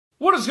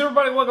What is good,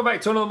 everybody? Welcome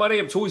back to another My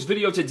Damn Toys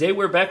video. Today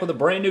we're back with a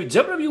brand new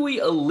WWE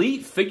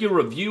Elite figure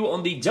review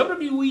on the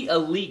WWE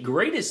Elite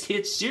Greatest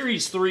Hits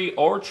Series 3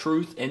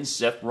 R-Truth and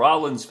Seth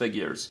Rollins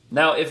figures.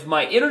 Now, if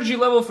my energy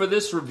level for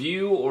this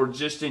review, or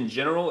just in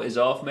general, is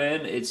off,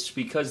 man, it's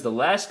because the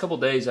last couple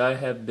days I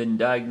have been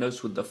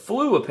diagnosed with the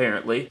flu,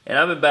 apparently, and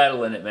I've been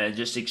battling it, man.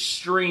 Just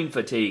extreme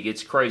fatigue.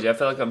 It's crazy. I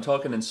feel like I'm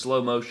talking in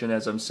slow motion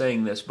as I'm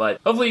saying this, but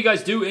hopefully you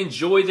guys do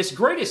enjoy. This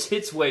Greatest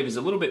Hits wave is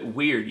a little bit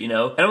weird, you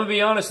know? And I'm gonna be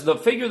honest, the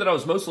figure that I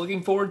was most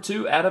looking forward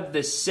to out of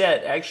this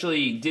set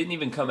actually didn't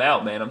even come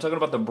out, man. I'm talking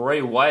about the Bray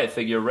Wyatt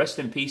figure. Rest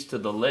in peace to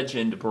the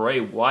legend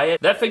Bray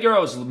Wyatt. That figure I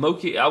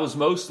was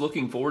most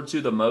looking forward to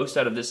the most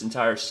out of this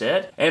entire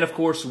set. And of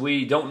course,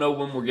 we don't know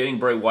when we're getting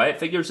Bray Wyatt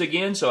figures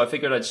again, so I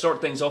figured I'd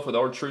start things off with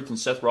R-Truth and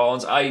Seth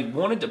Rollins. I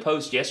wanted to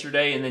post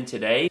yesterday and then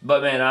today,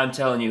 but man, I'm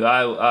telling you,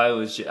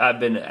 I've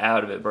been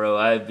out of it, bro.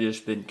 I've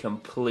just been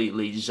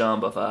completely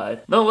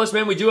zombified. Nonetheless,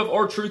 man, we do have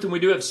R-Truth and we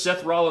do have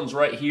Seth Rollins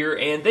right here,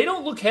 and they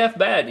don't look half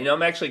bad. You know,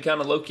 I'm actually kind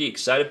of low-key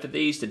excited for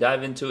these, to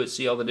dive into it,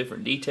 see all the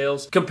different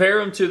details, compare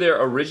them to their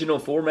original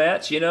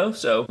formats, you know,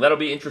 so that'll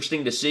be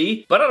interesting to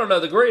see. But I don't know,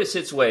 the Greatest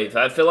Hits wave,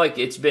 I feel like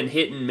it's been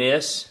hit and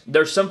miss.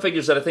 There's some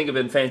figures that I think have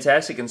been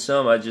fantastic, and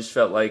some I just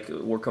felt like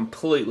were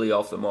completely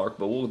off the mark,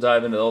 but we'll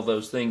dive into all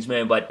those things,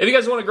 man. But if you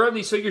guys want to grab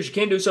these figures, you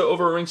can do so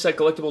over at Ringside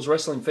Collectibles,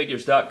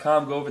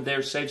 WrestlingFigures.com. Go over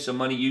there, save some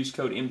money, use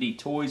code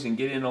MDTOYS, and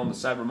get in on the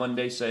Cyber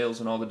Monday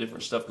sales and all the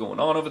different stuff going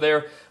on over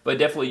there. But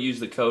definitely use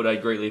the code. I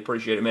greatly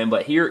appreciate it, man.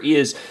 But here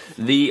is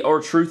the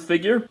R-Truth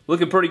figure.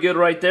 Looking pretty good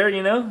right there,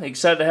 you know.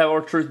 Excited to have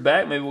R-Truth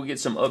back. Maybe we'll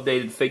get some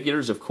updated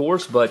figures, of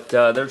course. But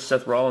there's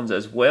Seth Rollins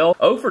as well.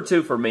 0 for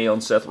 2 for me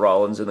on Seth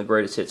Rollins in the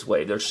Greatest Hits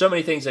wave. There's so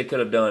many things they could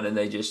have done, and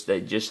they just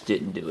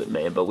didn't do it,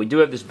 man. But we do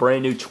have this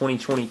brand new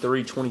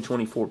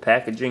 2023-2024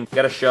 packaging.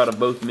 Got a shot of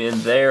both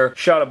men there.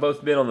 Shot of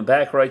both men on the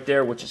back right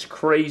there, which is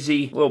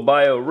crazy. Little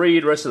bio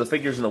read. Rest of the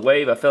figures in the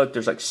wave. I feel like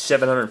there's like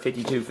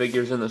 752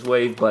 figures in this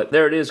wave, but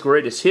there it is,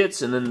 Greatest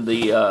Hits, and then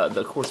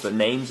of course, the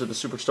names of the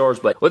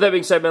superstars. But with that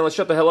being said, man, let's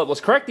shut the hell up.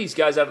 Let's crack these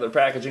guys out of their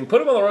packaging, put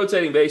them on the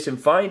rotating base,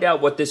 and find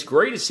out what this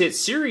Greatest Hits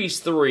Series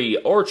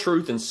 3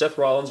 R-Truth and Seth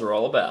Rollins are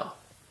all about.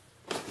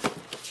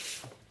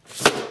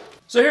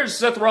 So here's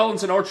Seth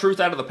Rollins and R-Truth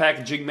out of the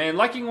packaging, man.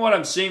 Liking what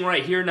I'm seeing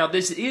right here. Now,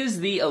 this is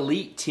the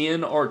Elite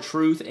 10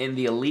 R-Truth and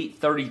the Elite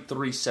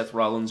 33 Seth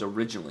Rollins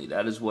originally.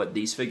 That is what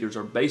these figures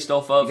are based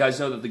off of. You guys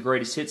know that the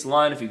Greatest Hits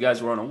line, if you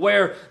guys were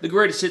unaware, the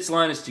Greatest Hits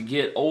line is to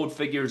get old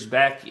figures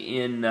back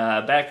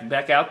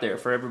out there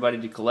for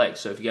everybody to collect.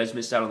 So if you guys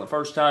missed out on the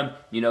first time,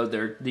 you know,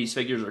 these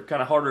figures are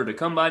kind of harder to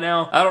come by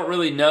now. I don't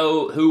really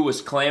know who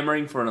was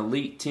clamoring for an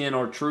Elite 10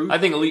 R-Truth. I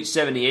think Elite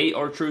 78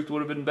 R-Truth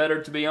would have been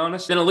better, to be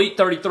honest. Then Elite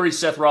 33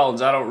 Seth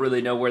Rollins, I don't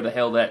really know where the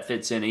hell that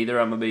fits in either,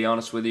 I'm gonna be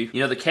honest with you.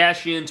 You know, the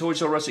cash-in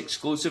Toys R Us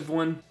exclusive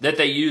one that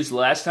they used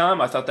last time,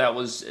 I thought that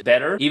was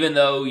better, even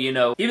though, you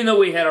know,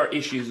 we had our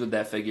issues with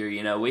that figure,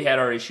 you know, we had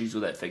our issues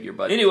with that figure.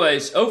 But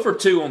anyways, 0 for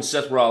 2 on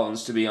Seth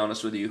Rollins, to be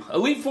honest with you.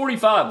 Elite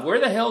 45, where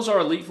the hell's our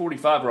Elite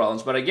 45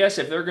 Rollins? But I guess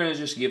if they're gonna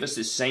just give us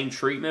this same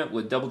treatment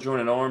with double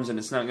jointed arms and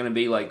it's not gonna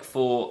be like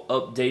full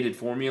updated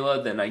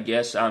formula, then I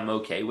guess I'm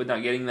okay with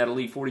not getting that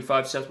Elite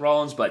 45 Seth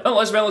Rollins. But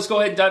nonetheless, man, let's go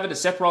ahead and dive into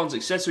Seth Rollins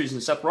accessories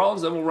and Seth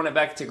Rollins, then we'll run it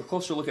back and take a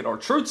closer look at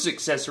R-Truth's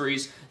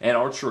accessories and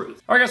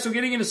R-Truth. Alright guys, so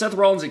getting into Seth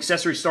Rollins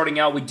accessories starting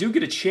out, we do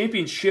get a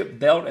championship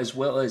belt as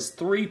well as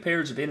 3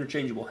 pairs of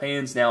interchangeable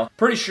hands. Now,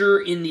 pretty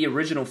sure in the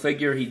original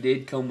figure he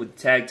did come with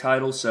the tag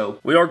title,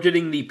 so we are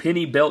getting the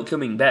penny belt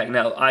coming back.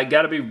 Now, I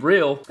gotta be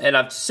real, and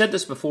I've said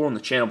this before on the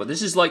channel, but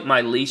this is like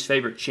my least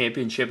favorite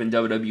championship in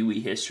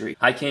WWE history.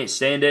 I can't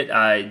stand it.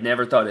 I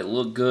never thought it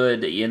looked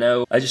good, you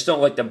know. I just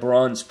don't like the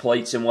bronze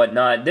plates and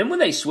whatnot. Then when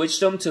they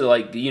switched them to,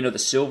 like, you know, the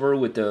silver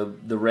with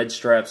the red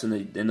straps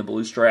and the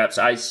blue straps,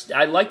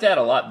 I like that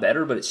a lot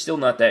better, but it's still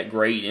not that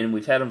great, and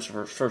we've had them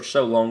for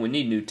so long. We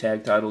need new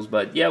tag titles,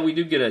 but yeah, we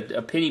do get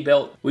a penny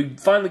belt. We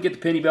finally get the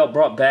penny belt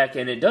brought back,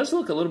 and it does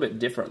look a little bit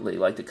differently.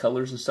 Like, the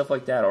colors and stuff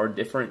like that are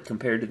different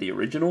compared to the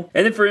original.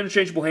 And then for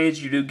interchangeable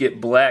hands, you do get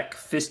black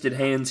fisted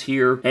hands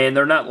here, and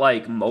they're not,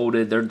 like,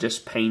 molded. They're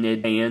just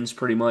painted hands,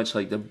 pretty much.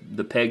 Like,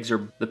 the pegs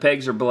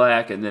are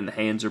black, and then the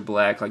hands are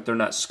black. Like, they're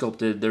not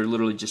sculpted. They're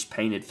literally just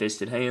painted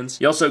fisted hands.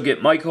 You also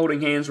get mic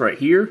holding hands right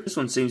here. This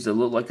one seems to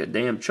look like a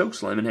damn choke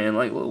slamming hand.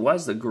 Like, why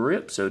is the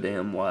grip so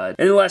damn wide?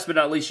 And then last but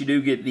not least, you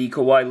do get the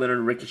Kawhi Leonard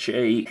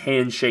Ricochet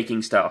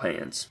hand-shaking style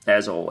hands,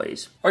 as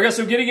always. Alright guys,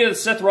 so getting into the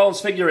Seth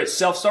Rollins figure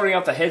itself, starting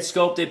out the head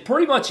sculpt, it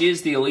pretty much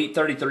is the Elite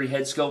 33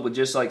 head sculpt with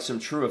just like some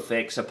true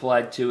effects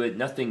applied to it,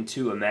 nothing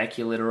too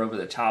immaculate or over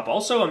the top.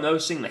 Also, I'm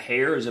noticing the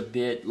hair is a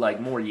bit like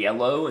more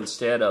yellow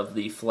instead of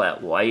the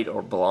flat white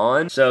or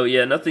blonde. So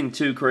yeah, nothing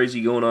too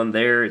crazy going on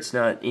there. It's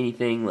not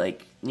anything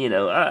like, you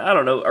know, I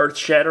don't know,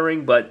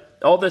 earth-shattering, but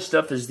all this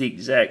stuff is the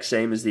exact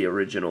same as the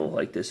original,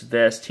 like this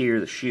vest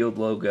here, the Shield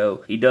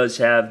logo. He does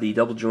have the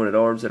double jointed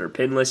arms that are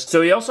pinless.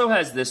 So he also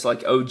has this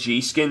like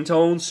OG skin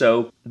tone,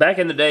 so Back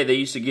in the day, they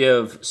used to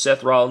give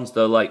Seth Rollins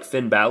the, like,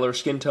 Finn Balor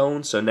skin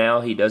tone, so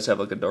now he does have,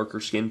 like, a darker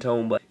skin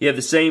tone, but you have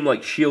the same,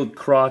 like, shield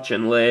crotch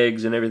and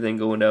legs and everything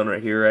going down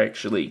right here. I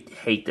actually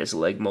hate this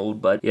leg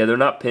mold, but, yeah, they're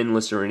not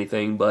pinless or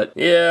anything, but,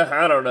 yeah,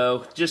 I don't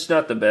know. Just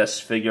not the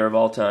best figure of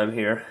all time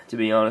here, to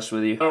be honest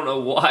with you. I don't know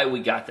why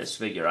we got this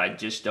figure. I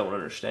just don't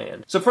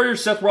understand. So for your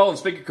Seth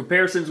Rollins figure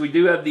comparisons, we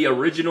do have the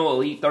original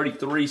Elite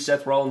 33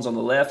 Seth Rollins on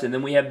the left, and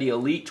then we have the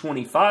Elite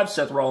 25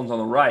 Seth Rollins on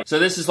the right. So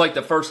this is, like,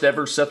 the first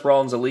ever Seth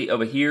Rollins Elite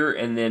over here,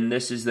 and then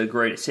this is the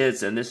greatest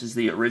hits, and this is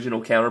the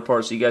original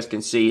counterpart, so you guys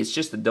can see it's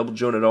just the double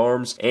jointed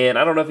arms, and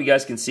I don't know if you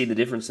guys can see the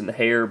difference in the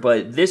hair,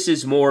 but this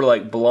is more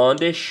like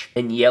blondish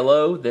and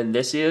yellow than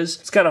this is.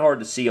 It's kind of hard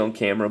to see on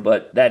camera,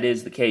 but that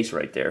is the case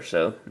right there,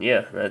 so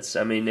yeah, that's,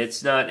 I mean,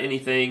 it's not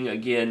anything,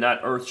 again,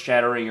 not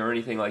earth-shattering or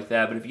anything like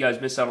that, but if you guys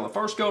missed out on the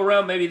first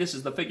go-around, maybe this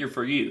is the figure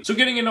for you. So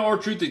getting into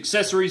R-Truth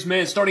accessories,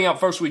 man, starting out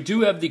first, we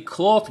do have the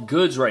cloth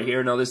goods right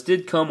here. Now, this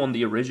did come on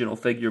the original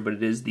figure, but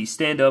it is the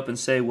stand up and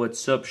say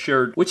what's up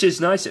shirt, which is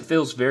nice. It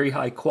feels very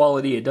high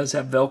quality. It does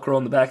have Velcro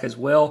on the back as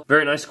well.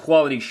 Very nice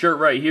quality shirt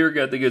right here.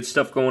 Got the good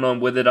stuff going on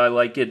with it. I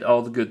like it.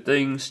 All the good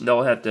things.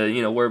 Don't have to,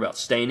 you know, worry about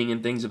staining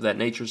and things of that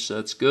nature, so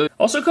it's good.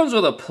 Also comes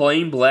with a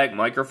plain black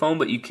microphone,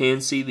 but you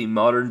can see the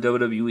modern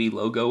WWE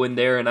logo in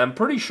there, and I'm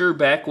pretty sure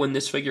back when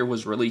this figure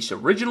was released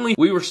originally,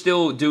 we were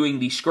still doing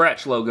the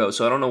scratch logo,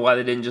 so I don't know why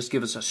they didn't just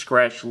give us a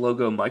scratch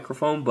logo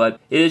microphone, but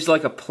it is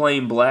like a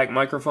plain black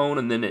microphone,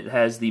 and then it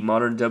has the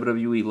modern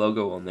WWE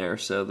logo on there,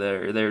 so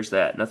there's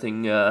that.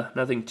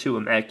 Nothing too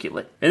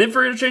immaculate. And then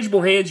for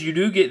interchangeable hands, you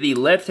do get the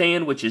left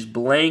hand, which is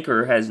blank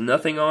or has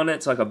nothing on it.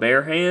 It's like a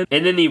bare hand.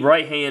 And then the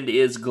right hand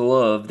is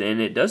gloved,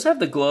 and it does have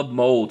the glove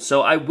mold.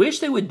 So I wish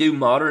they would do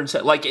modern,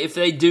 like if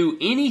they do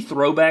any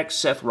throwback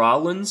Seth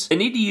Rollins, they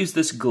need to use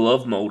this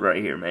glove mold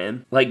right here,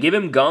 man. Like give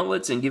him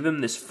gauntlets and give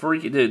him this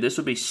freaking, dude, this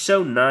would be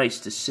so nice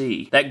to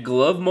see. That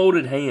glove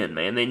molded hand,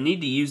 man. They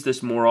need to use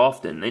this more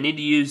often. They need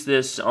to use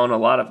this on a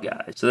lot of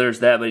guys. So there's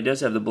that, but he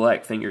does have the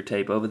black finger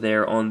tape over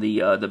there on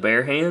the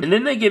bare hand. And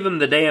then they give him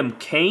the damn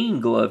Kane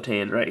gloved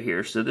hand right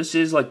here. So this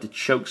is like the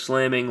choke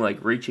slamming,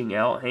 like reaching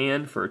out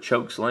hand for a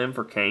choke slam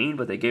for Kane,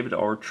 but they gave it to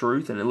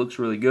R-Truth and it looks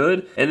really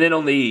good. And then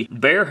on the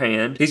bare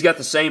hand, he's got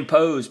the same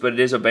pose, but it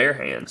is a bare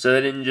hand. So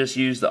they didn't just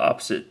use the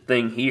opposite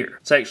thing here.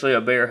 It's actually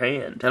a bare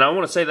hand. And I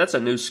want to say that's a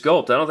new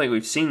sculpt. I don't think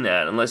we've seen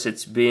that unless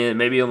it's been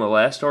maybe on the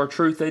last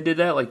R-Truth they did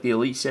that, like the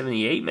Elite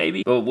 78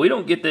 maybe. But we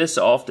don't get this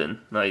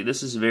often. Like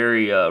this is a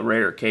very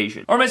rare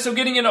occasion. Alright, so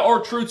getting into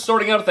R-Truth,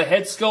 starting out with the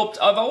head sculpt.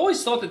 I've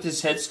always thought that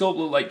this head sculpt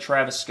looked like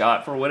Travis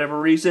Scott for whatever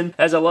reason.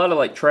 Has a lot of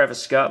like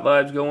Travis Scott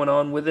vibes going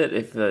on with it,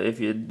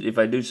 if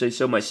I do say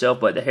so myself.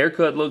 But the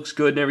haircut looks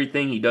good and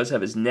everything. He does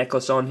have his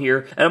necklace on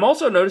here, and I'm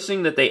also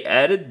noticing that they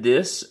added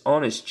this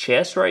on his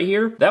chest right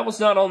here. That was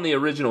not on the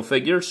original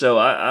figure, so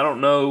I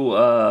don't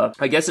know.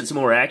 I guess it's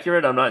more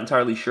accurate. I'm not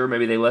entirely sure.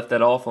 Maybe they left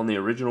that off on the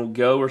original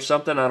Go or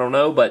something. I don't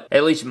know, but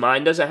at least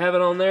mine doesn't have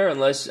it on there,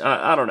 unless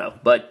I don't know.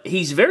 But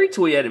he's very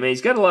toyetic, man.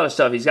 He's got a lot of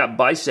stuff. He's got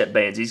bicep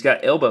bands. He's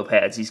got elbow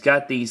pads. He's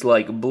got these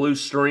like blue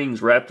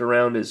strings wrapped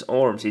around his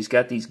arms. He's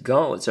got these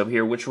gauntlets over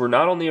here, which were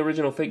not on the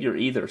original figure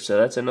either, so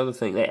that's another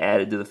thing they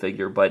added to the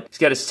figure. But he's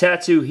got his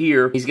tattoo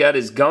here. He's got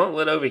his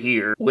gauntlet over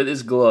here with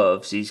his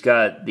gloves. He's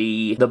got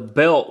the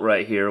belt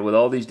right here with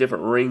all these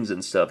different rings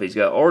and stuff. He's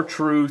got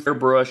R-Truth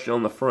airbrushed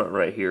on the front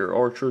right here.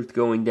 R-Truth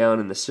going down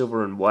in the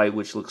silver and white,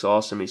 which looks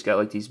awesome. He's got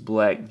like these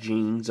black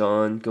jeans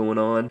on going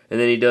on, and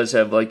then he does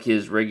have like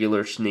his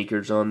regular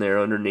sneakers on there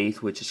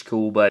underneath, which is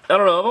cool. But I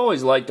don't know, I've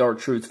always liked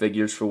R-Truth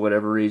figures for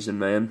whatever reason,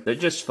 man. They're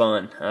just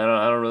fun. I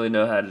don't really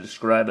know how to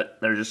describe it.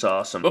 They're just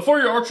awesome. Before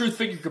your R-Truth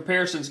figure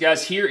comparisons,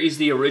 guys, here is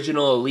the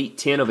original Elite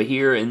 10 over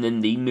here, and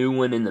then the new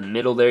one in the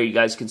middle there. You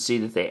guys can see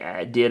that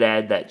they did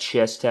add that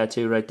chest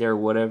tattoo right there,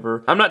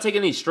 whatever. I'm not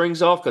taking these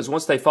strings off, because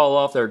once they fall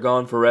off, they're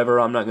gone forever.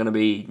 I'm not going to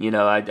be, you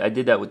know, I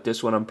did that with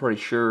this one, I'm pretty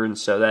sure, and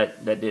so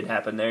that did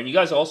happen there. And you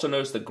guys also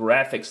notice the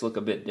graphics look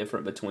a bit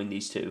different between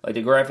these two. Like,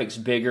 the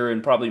graphics bigger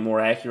and probably more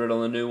accurate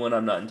on the new one.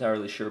 I'm not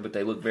entirely sure, but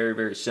they look very,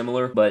 very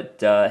similar. But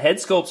head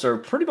sculpts are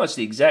pretty much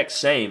the exact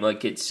same.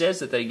 Like, it says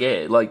that they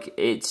get, like,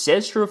 it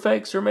says True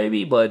Effects or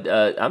maybe, but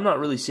I'm not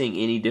really seeing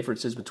any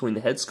differences between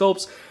the head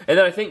sculpts. And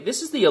then I think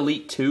this is the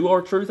Elite 2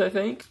 R-Truth, I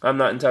think. I'm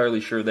not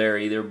entirely sure there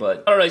either,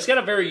 but I don't know. He's got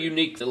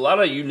a lot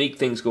of unique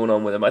things going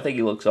on with him. I think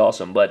he looks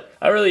awesome, but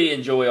I really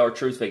enjoy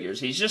R-Truth figures.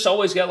 He's just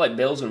always got like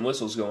bells and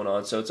whistles going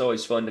on, so it's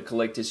always fun to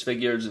collect his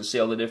figures and see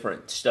all the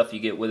different stuff you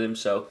get with him.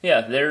 So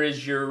yeah, there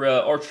is your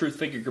R-Truth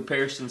figure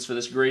comparisons for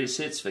this greatest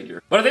hits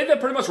figure. But I think that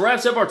pretty much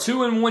wraps up our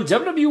 2-in-1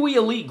 WWE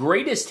Elite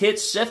Greatest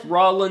Hits Seth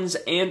Rollins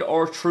and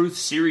R-Truth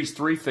Series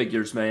 3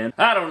 figures, man.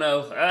 I don't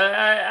know.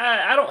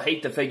 I don't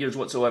hate the figures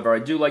whatsoever. I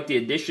do like the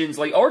additions.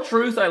 Like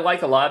R-Truth I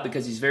like a lot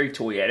because he's very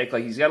toyetic.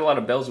 Like he's got a lot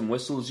of bells and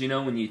whistles, you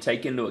know, when you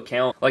take into into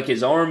account. Like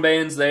his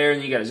armband's there,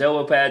 and you got his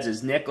elbow pads,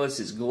 his necklace,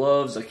 his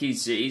gloves. Like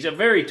he's a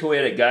very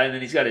toyetic guy, and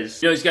then he's got his,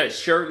 he's got his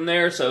shirt in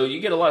there, so you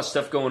get a lot of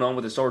stuff going on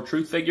with this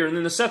R-Truth figure. And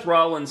then the Seth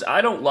Rollins,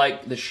 I don't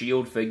like the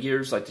Shield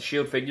figures. Like the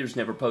Shield figures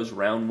never pose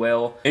around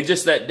well, and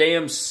just that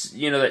damn,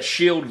 that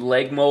Shield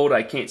leg mold,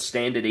 I can't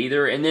stand it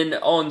either. And then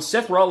on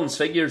Seth Rollins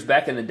figures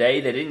back in the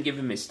day, they didn't give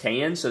him his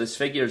tan, so this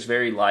figure is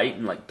very light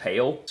and like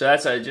pale. So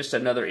that's just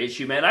another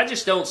issue, man. I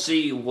just don't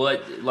see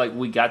what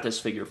we got this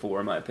figure for,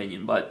 in my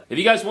opinion. But if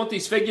you guys want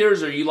these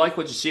figures, or you like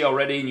what you see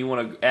already and you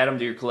want to add them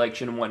to your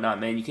collection and whatnot,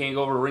 man, you can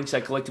go over to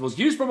Ringside Collectibles.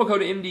 Use promo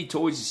code MD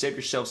Toys to save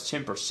yourselves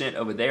 10%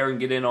 over there and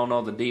get in on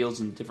all the deals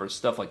and different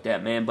stuff like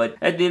that, man. But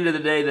at the end of the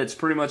day, that's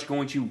pretty much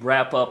going to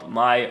wrap up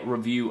my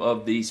review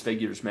of these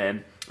figures,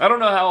 man. I don't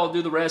know how I'll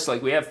do the rest.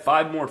 Like, we have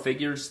 5 more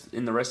figures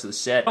in the rest of the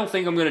set. I don't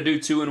think I'm going to do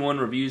 2-in-1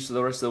 reviews for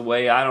the rest of the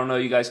way. I don't know.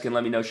 You guys can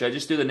let me know. Should I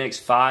just do the next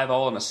 5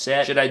 all in a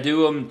set? Should I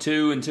do them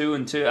 2 and 2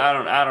 and 2? I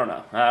don't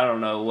know. I don't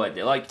know what.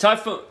 Like,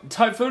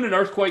 Typhoon and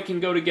Earthquake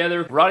can go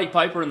together. Roddy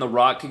Piper and The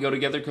Rock can go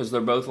together because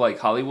they're both, like,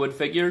 Hollywood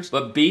figures.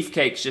 But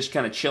Beefcake's just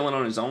kind of chilling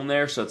on his own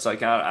there, so it's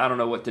like, I don't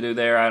know what to do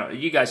there.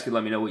 You guys can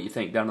let me know what you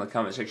think down in the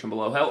comment section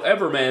below.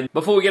 However, man,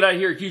 before we get out of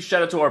here, a huge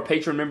shout out to our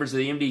Patreon members of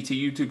the MDT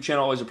YouTube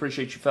channel. Always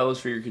appreciate you fellas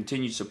for your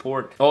continued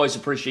support. Always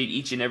appreciate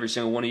each and every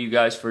single one of you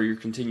guys for your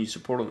continued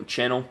support on the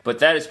channel. But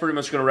that is pretty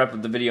much going to wrap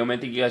up the video, man.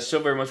 Thank you guys so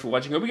very much for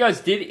watching. Hope you guys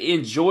did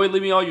enjoy.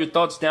 Leave me all your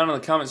thoughts down in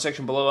the comment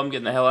section below. I'm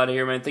getting the hell out of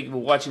here, man. Thank you for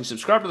watching.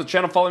 Subscribe to the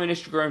channel. Follow me on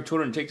Instagram,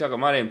 Twitter, and TikTok at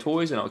My Damn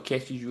Toys. And I'll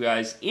catch you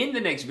guys in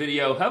the next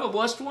video. Have a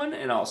blessed one,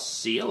 and I'll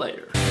see you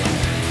later.